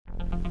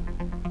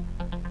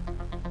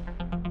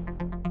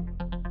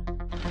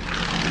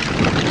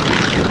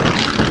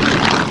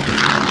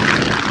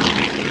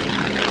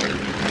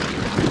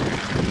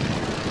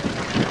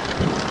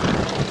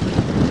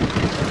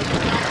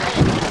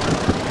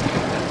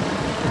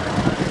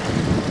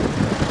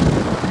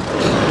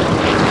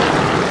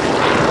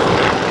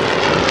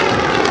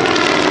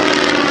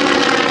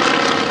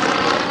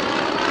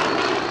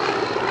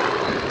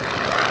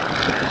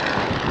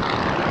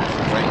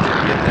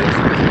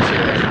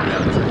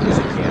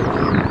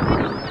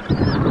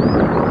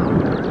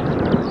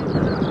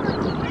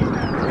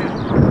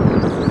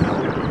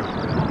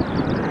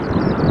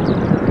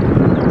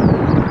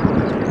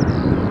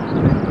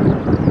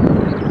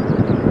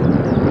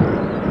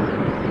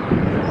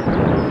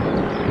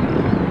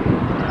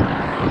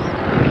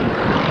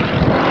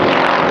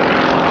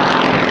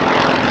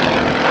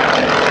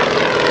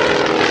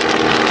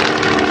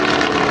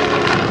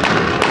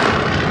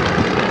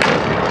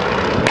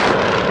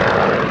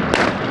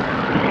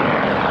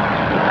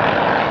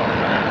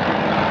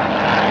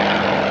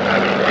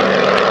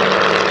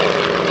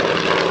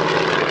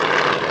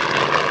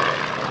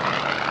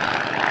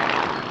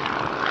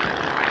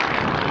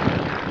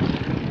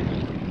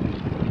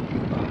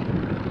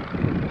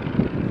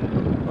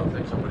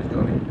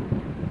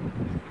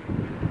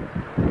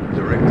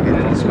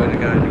way to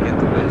go to get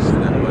the best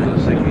anyway, the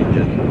sick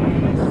engine.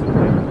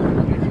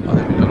 I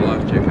think we've got a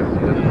life check up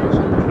here to cross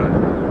the track.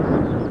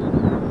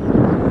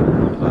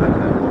 I don't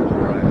know what the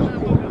brakes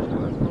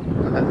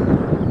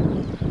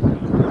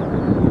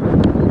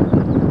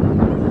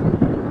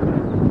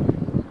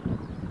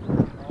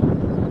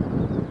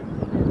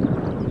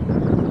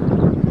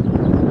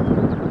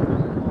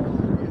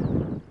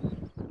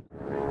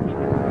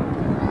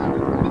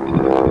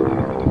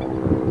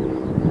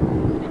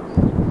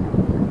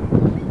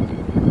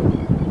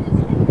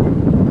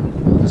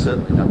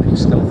certainly nothing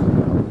stealthy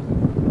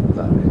about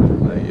that.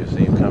 You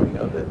see him coming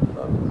out there.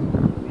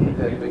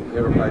 That big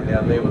aeroplane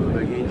down there with a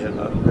big engine,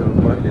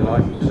 it won't be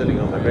like him sitting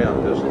on the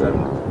ground, just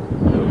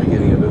it'll be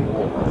getting a bit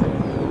warm, I think.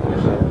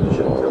 So it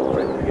should tell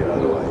Fred to get out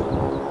of the way.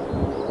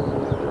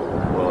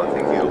 Well, I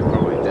think he'll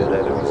probably do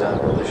that of his own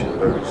volition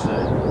very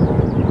soon.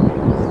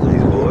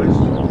 These boys.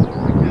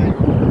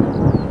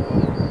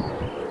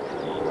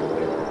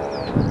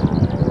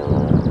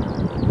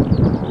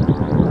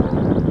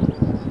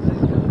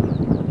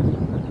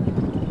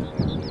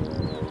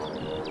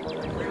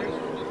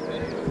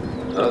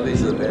 Oh,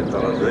 these are the bad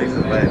fellas. These are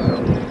the bad fellas.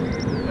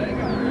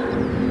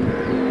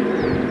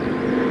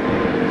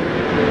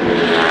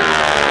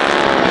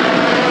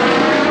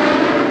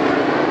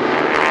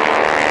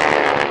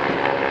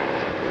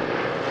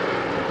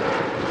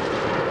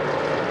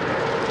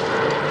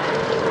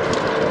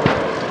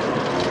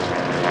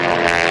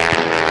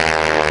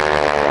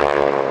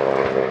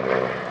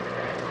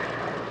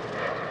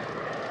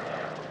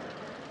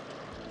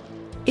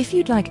 If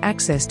you'd like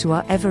access to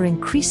our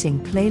ever-increasing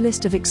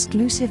playlist of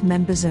exclusive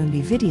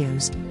members-only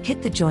videos,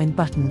 hit the join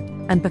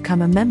button and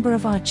become a member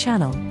of our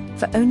channel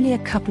for only a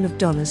couple of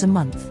dollars a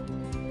month.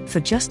 For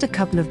just a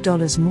couple of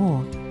dollars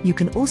more, you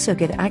can also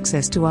get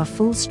access to our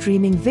full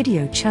streaming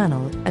video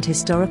channel at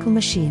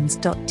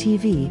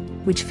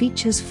historicalmachines.tv, which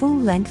features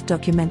full-length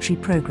documentary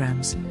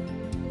programs.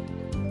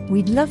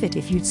 We'd love it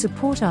if you'd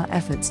support our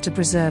efforts to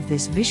preserve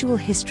this visual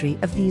history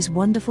of these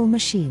wonderful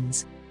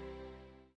machines.